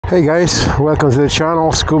Hey guys, welcome to the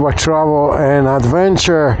channel Scuba Travel and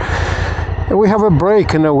Adventure. We have a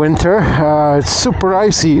break in the winter. It's super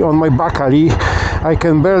icy on my back alley. I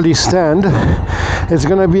can barely stand. It's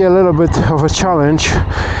gonna be a little bit of a challenge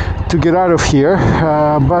to get out of here,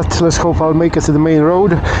 but let's hope I'll make it to the main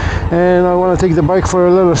road. And I want to take the bike for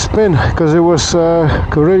a little spin because it was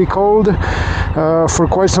really cold for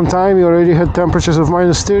quite some time. We already had temperatures of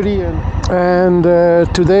 -30, and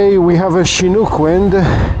today we have a Chinook wind,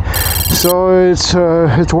 so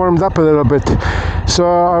it's warmed up a little bit. So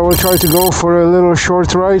I will try to go for a little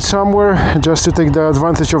short ride somewhere just to take the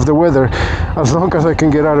advantage of the weather. As long as I can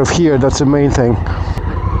get out of here, that's the main thing.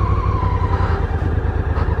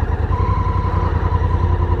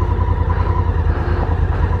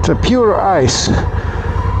 It's a pure ice.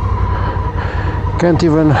 Can't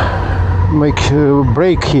even make a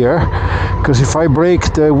brake here, because if I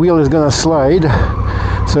brake, the wheel is gonna slide.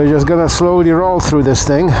 So you're just gonna slowly roll through this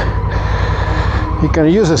thing. You can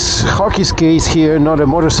use a hockey skate here, not a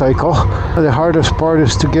motorcycle. The hardest part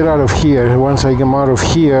is to get out of here. Once I come out of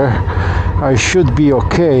here, I should be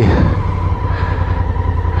okay.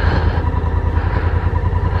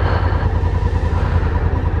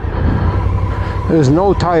 There's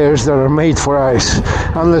no tires that are made for ice,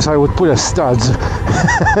 unless I would put a studs.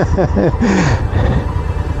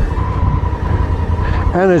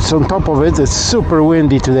 And it's on top of it, it's super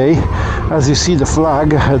windy today. As you see, the flag,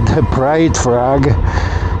 the pride flag,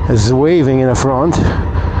 is waving in the front.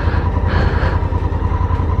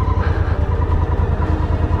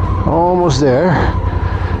 Almost there.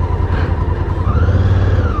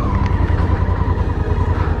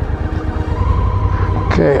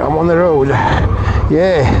 Okay, I'm on the road.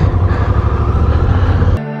 Yeah.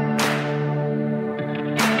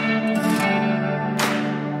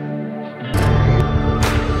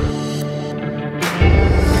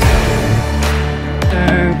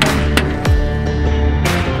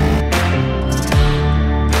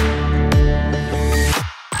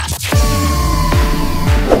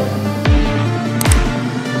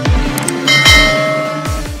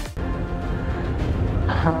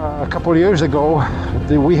 A couple of years ago,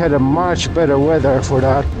 we had a much better weather for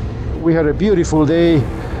that. We had a beautiful day,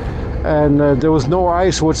 and there was no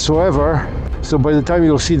ice whatsoever. So by the time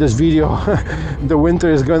you'll see this video, the winter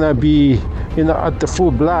is gonna be at the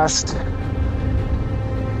full blast.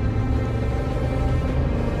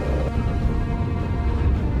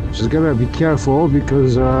 Just gonna be careful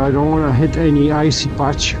because I don't want to hit any icy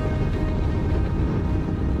patch.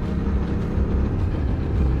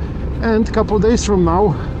 And a couple of days from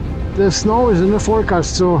now, the snow is in the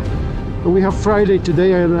forecast, so we have Friday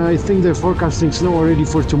today, and I think they're forecasting snow already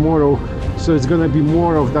for tomorrow, so it's gonna be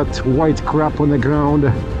more of that white crap on the ground.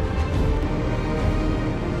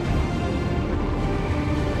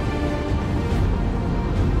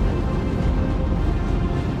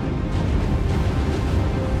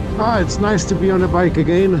 It's nice to be on a bike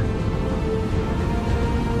again,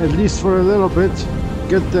 at least for a little bit,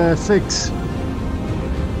 get the fix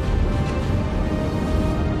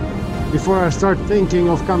before I start thinking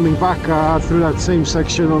of coming back through that same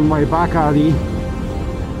section on my back alley.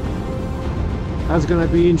 That's gonna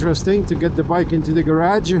be interesting to get the bike into the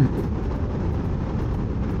garage.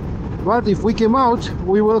 But if we came out,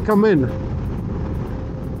 we will come in.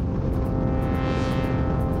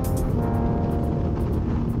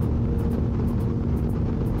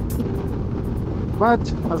 But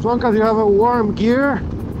as long as you have a warm gear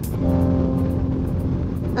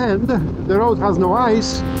and the road has no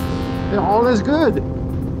ice, all is good.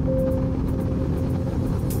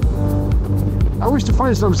 I wish to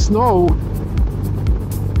find some snow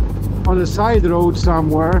on the side road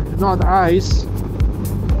somewhere, not ice,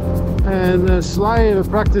 and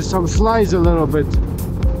practice some slides a little bit.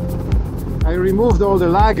 I removed all the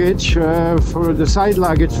luggage for the side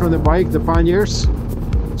luggage from the bike, the panniers,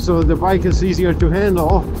 so the bike is easier to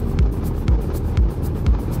handle,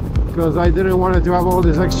 because I didn't want it to have all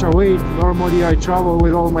this extra weight. Normally I travel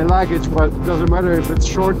with all my luggage, but it doesn't matter if it's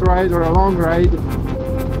short ride or a long ride.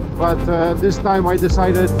 But this time I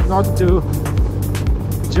decided not to,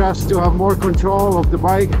 just to have more control of the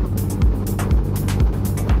bike.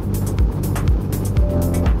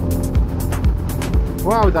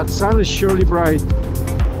 Wow, that sun is surely bright.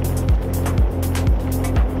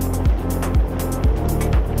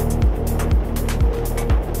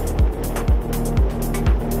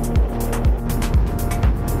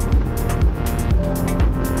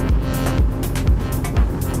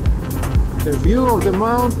 The view of the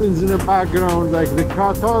mountains in the background, like the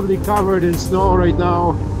totally covered in snow right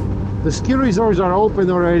now. The ski resorts are open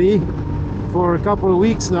already for a couple of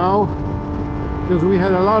weeks now, because we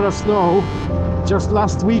had a lot of snow just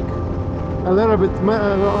last week a little bit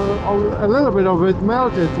of it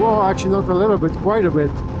melted. Well, actually not a little bit, quite a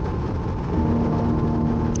bit.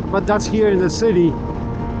 But that's here in the city,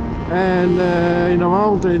 and in the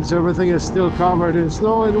mountains everything is still covered in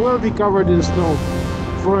snow and will be covered in snow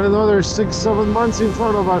for another 6-7 months in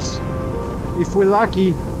front of us, if we're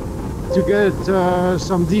lucky to get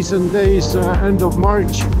some decent days end of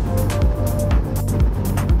March.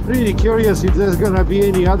 Really curious if there's gonna be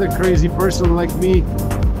any other crazy person like me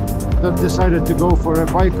that decided to go for a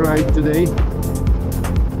bike ride today.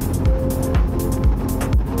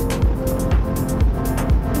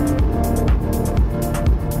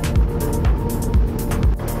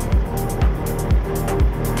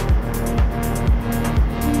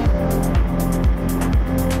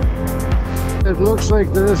 It looks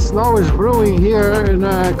like the snow is brewing here in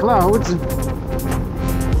clouds.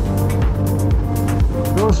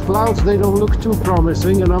 Those clouds, they don't look too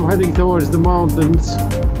promising, and I'm heading towards the mountains.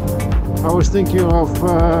 I was thinking of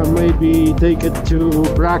maybe take it to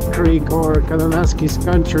Bragg Creek or Kananaskis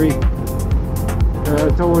country,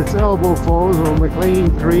 towards Elbow Falls or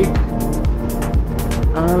McLean Creek.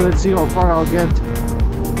 Let's see how far I'll get.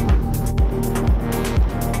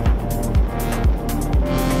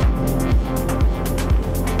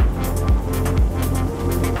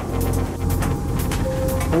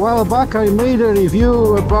 A while back I made a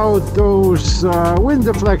review about those wind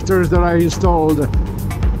deflectors that I installed.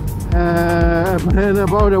 And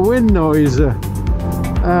about a wind noise.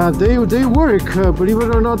 They work, believe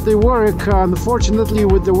it or not, they work. Unfortunately,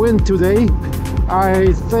 with the wind today,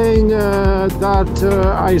 I think that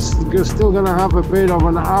I'm still gonna have a bit of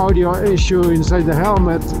an audio issue inside the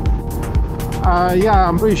helmet. Yeah,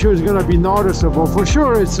 I'm pretty sure it's gonna be noticeable. For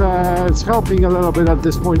sure, it's helping a little bit at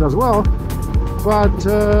this point as well, but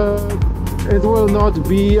it will not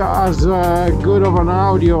be as good of an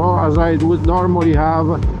audio as I would normally have.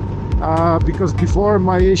 Because before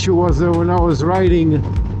my issue was when I was riding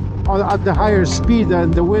at the higher speed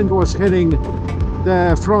and the wind was hitting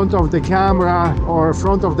the front of the camera or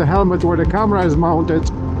front of the helmet where the camera is mounted,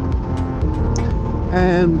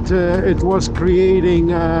 and it was creating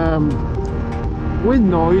wind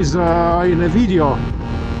noise in a video,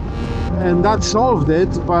 and that solved it.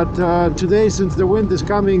 But today, since the wind is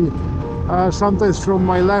coming sometimes from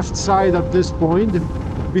my left side at this point,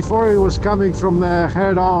 before it was coming from the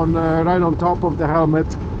head on, right on top of the helmet.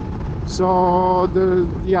 So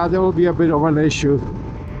yeah, there will be a bit of an issue.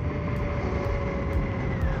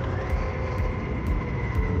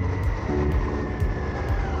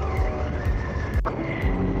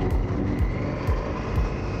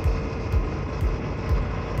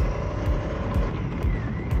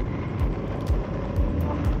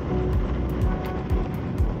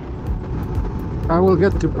 I will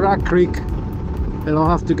get to Bragg Creek and I'll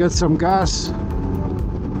have to get some gas.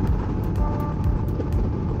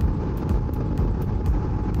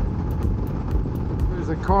 There's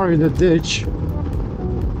a car in the ditch.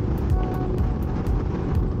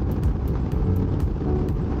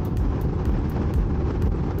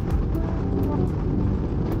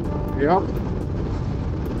 Yep.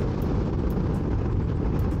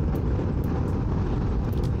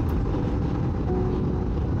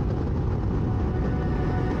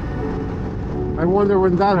 I wonder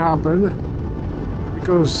when that happened,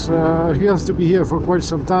 because he has to be here for quite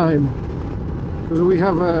some time, because we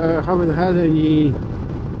haven't had any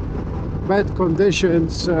bad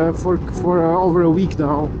conditions for over a week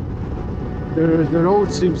now. The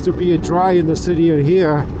road seems to be dry in the city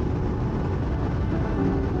here,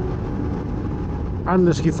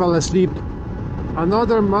 unless he fell asleep.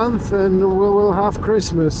 Another month and we will have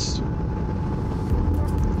Christmas.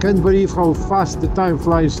 Can't believe how fast the time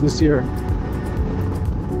flies this year.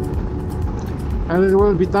 And it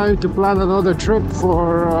will be time to plan another trip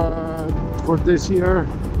for this year.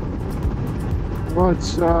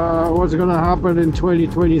 What's gonna happen in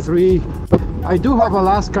 2023? I do have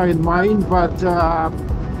Alaska in mind, but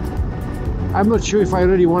I'm not sure if I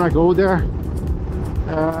really want to go there.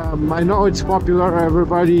 I know it's popular.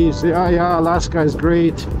 Everybody says, yeah, Alaska is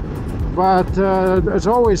great, but it's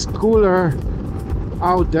always cooler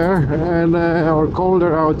out there, and or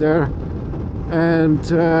colder out there.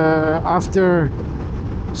 And after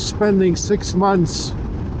spending 6 months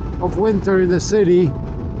of winter in the city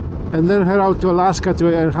and then head out to Alaska to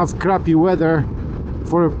have crappy weather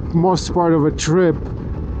for most part of a trip,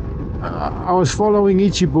 I was following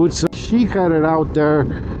Itchy Boots. She headed out there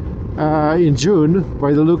in June,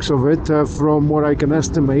 by the looks of it, from what I can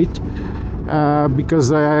estimate, because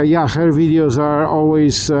yeah, her videos are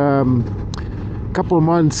always couple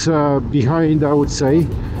months behind, I would say.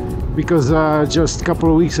 because just a couple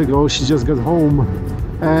of weeks ago she just got home,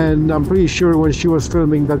 and I'm pretty sure when she was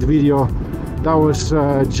filming that video that was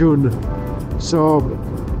June. So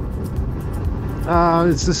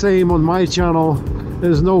it's the same on my channel.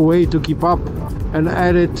 There's no way to keep up and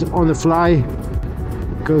edit on the fly,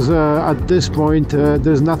 because at this point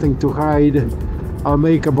there's nothing to hide. I'll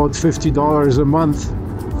make about $50 a month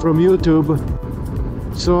from YouTube,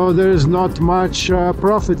 so there's not much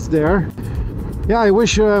profits there. Yeah, I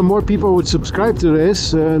wish more people would subscribe to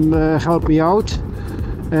this and help me out,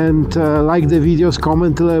 and like the videos,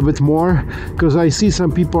 comment a little bit more, because I see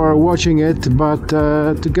some people are watching it, but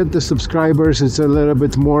to get the subscribers it's a little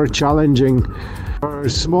bit more challenging. For a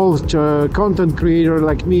small content creator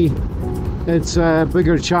like me, it's a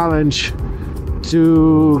bigger challenge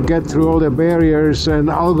to get through all the barriers and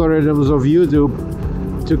algorithms of YouTube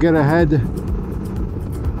to get ahead.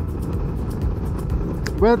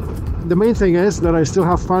 But the main thing is that I still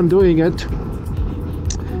have fun doing it,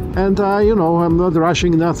 and you know, I'm not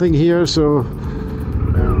rushing nothing here, so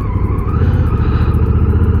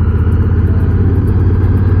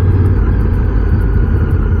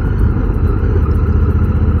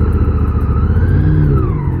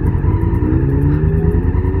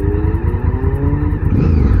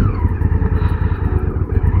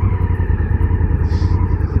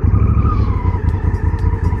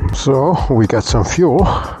we got some fuel,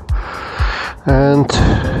 and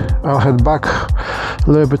I'll head back a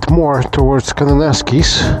little bit more towards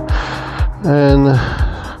Kananaskis and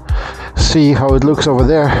see how it looks over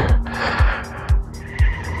there.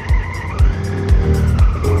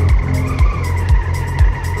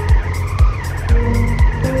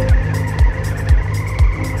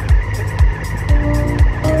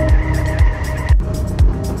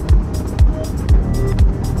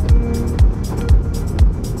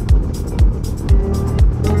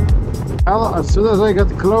 Well, as soon as I got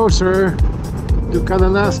closer to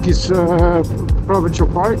Kananaskis Provincial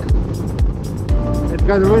Park, it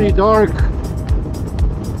got really dark.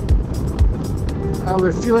 I have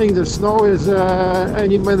a feeling the snow is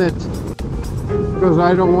any minute, because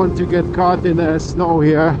I don't want to get caught in the snow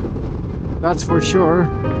here, that's for sure.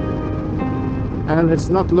 And it's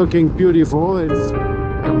not looking beautiful.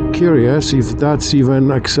 I'm curious if that's even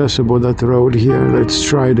accessible, that road here. Let's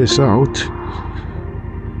try this out.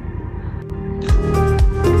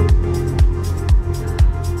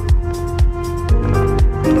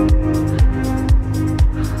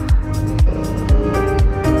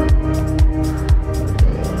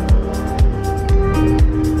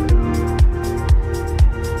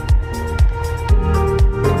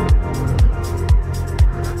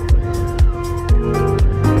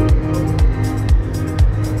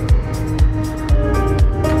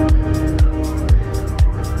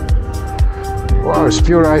 Wow, it's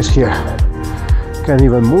pure ice here. Can't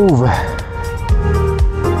even move.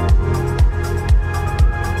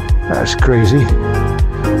 That's crazy.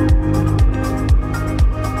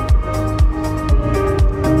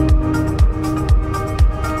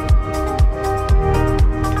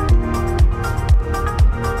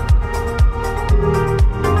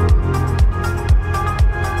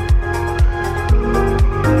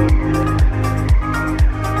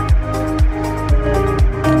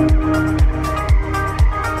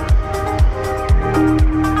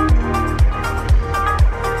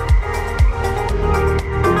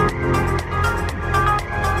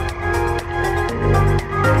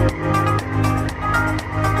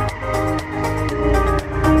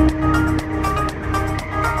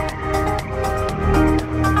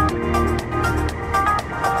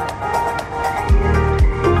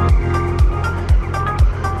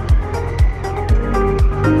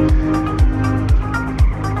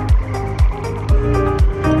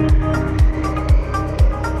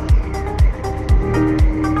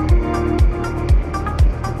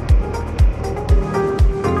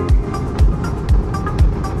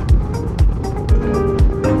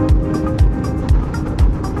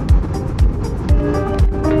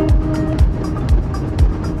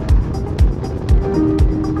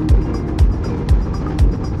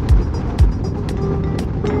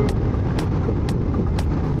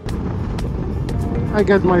 I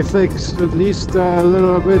get my fix, at least a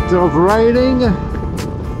little bit of riding.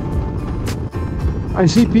 I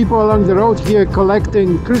see people along the road here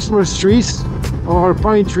collecting Christmas trees or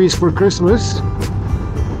pine trees for Christmas.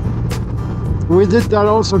 We did that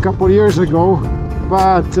also a couple years ago,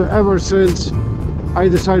 but ever since I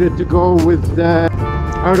decided to go with the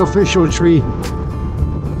artificial tree.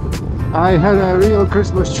 I had a real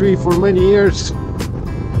Christmas tree for many years,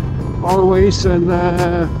 always, and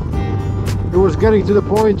it was getting to the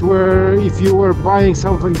point where if you were buying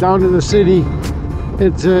something down in the city,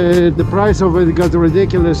 the price of it got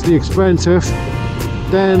ridiculously expensive.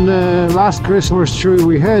 Then last Christmas tree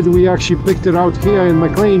we actually picked it out here in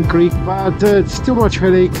McLean Creek, but it's too much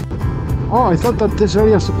headache. Oh, I thought that this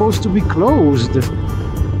area is supposed to be closed.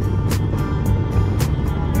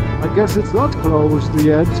 I guess it's not closed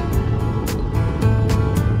yet.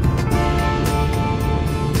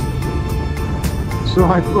 So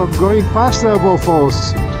I'm going past Elbow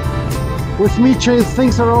Falls. With me,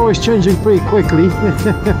 things are always changing pretty quickly.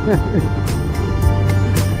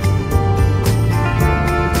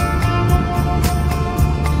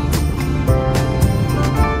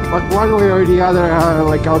 But one way or the other,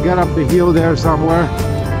 like I'll get up the hill there somewhere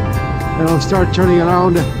and I'll start turning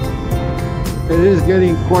around. It is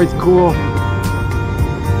getting quite cool.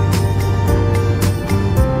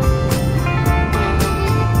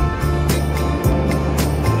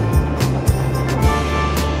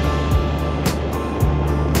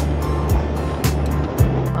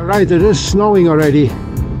 Alright, it is snowing already.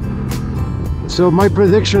 So my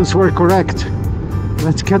predictions were correct.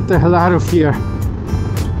 Let's get the hell out of here.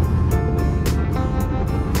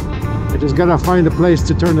 I just gotta find a place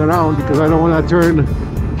to turn around because I don't want to turn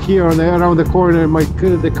here and around the corner.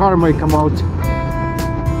 The car might come out.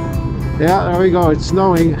 Yeah, there we go. It's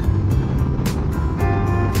snowing.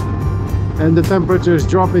 And the temperature is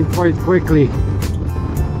dropping quite quickly.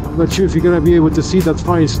 I'm not sure if you're gonna be able to see that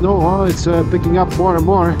fine snow. Oh, it's picking up more and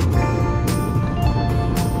more.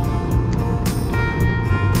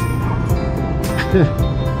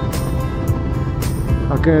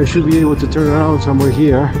 Okay, I should be able to turn around somewhere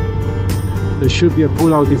here. There should be a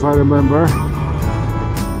pull-out if I remember.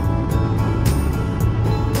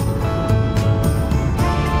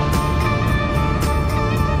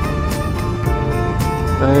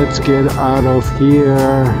 Let's get out of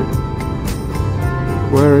here.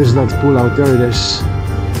 Where is that pull-out? There it is.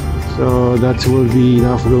 So that will be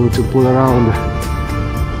enough room to pull around,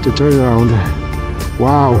 to turn around.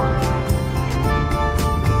 Wow.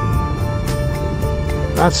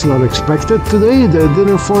 That's not expected today. They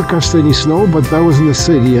didn't forecast any snow, but that was in the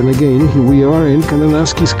city. And again, here we are in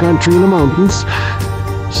Kananaskis country in the mountains.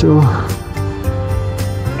 So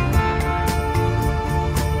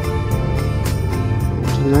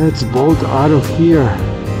let's bolt out of here.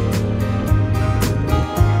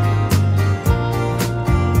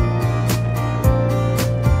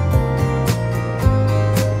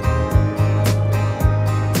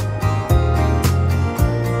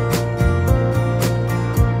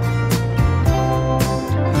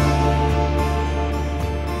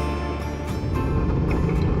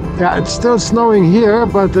 Yeah, it's still snowing here,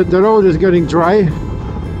 but the road is getting dry.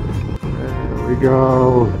 There we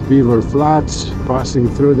go, Beaver Flats, passing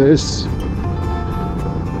through this.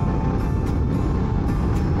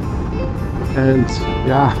 And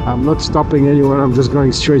yeah, I'm not stopping anywhere, I'm just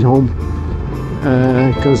going straight home.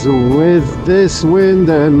 Because with this wind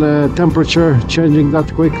and temperature changing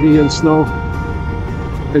that quickly and snow,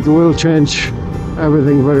 it will change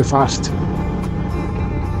everything very fast.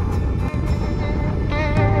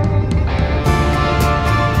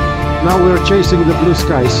 Now we're chasing the blue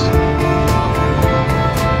skies.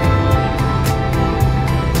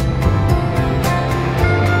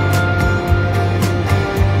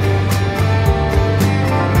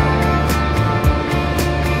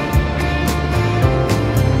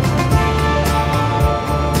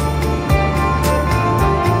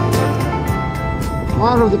 I'm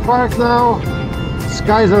out of the park now.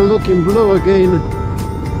 Skies are looking blue again.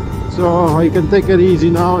 So I can take it easy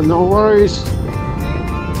now and no worries.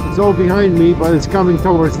 It's all behind me, but it's coming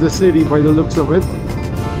towards the city by the looks of it.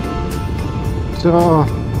 So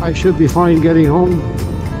I should be fine getting home.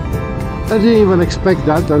 I didn't even expect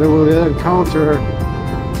that I will encounter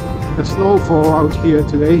a snowfall out here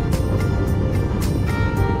today.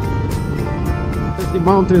 The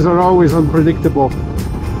mountains are always unpredictable.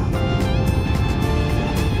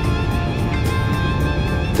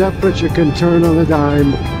 Temperature can turn on a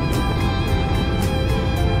dime.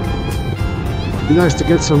 Be nice to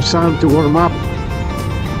get some sun to warm up.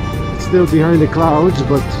 It's still behind the clouds,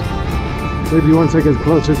 but maybe once I get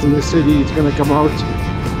closer to the city it's gonna come out.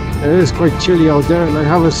 It is quite chilly out there, and I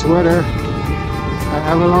have a sweater. I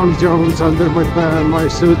have a long johns under my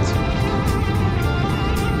suit.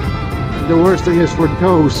 The worst thing is for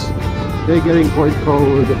toes. They're getting quite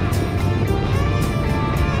cold.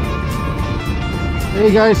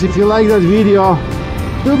 Hey guys, if you like that video,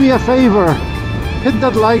 do me a favor. Hit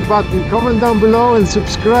that like button, comment down below and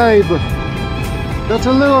subscribe. That's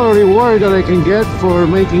a little reward that I can get for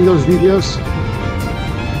making those videos.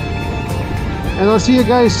 And I'll see you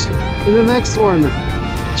guys in the next one.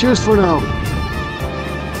 Cheers for now.